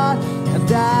God,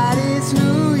 that is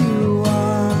who you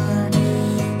are.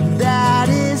 That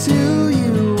is who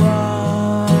you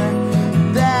are.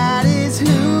 That is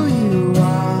who you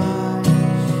are.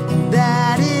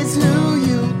 That is who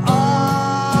you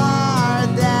are.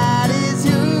 That is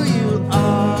who you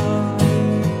are.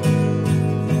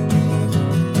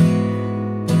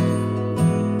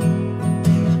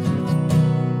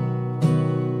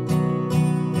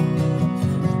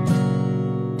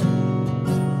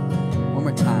 One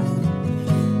more time.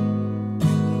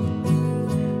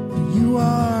 You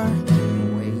are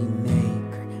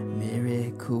waymaker,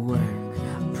 miracle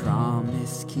worker,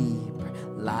 promise keeper,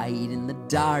 light in the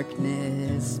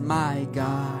darkness. My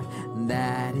God,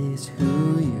 that is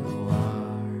who you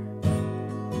are.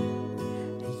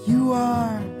 You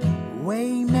are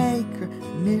waymaker,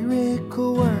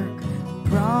 miracle worker,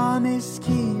 promise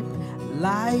keeper,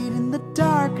 light in the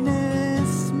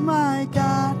darkness. My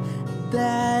God,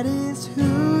 that is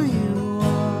who you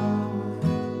are.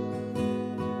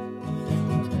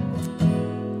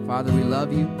 Father, we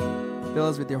love you. Fill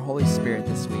us with your Holy Spirit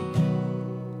this week.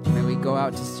 May we go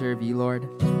out to serve you, Lord,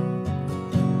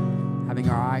 having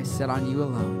our eyes set on you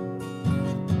alone.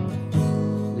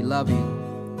 We love you.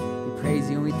 We praise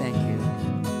you and we thank you.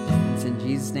 It's in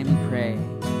Jesus' name we pray.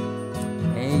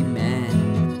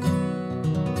 Amen.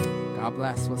 God God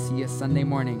bless. We'll see you Sunday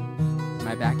morning in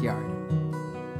my backyard.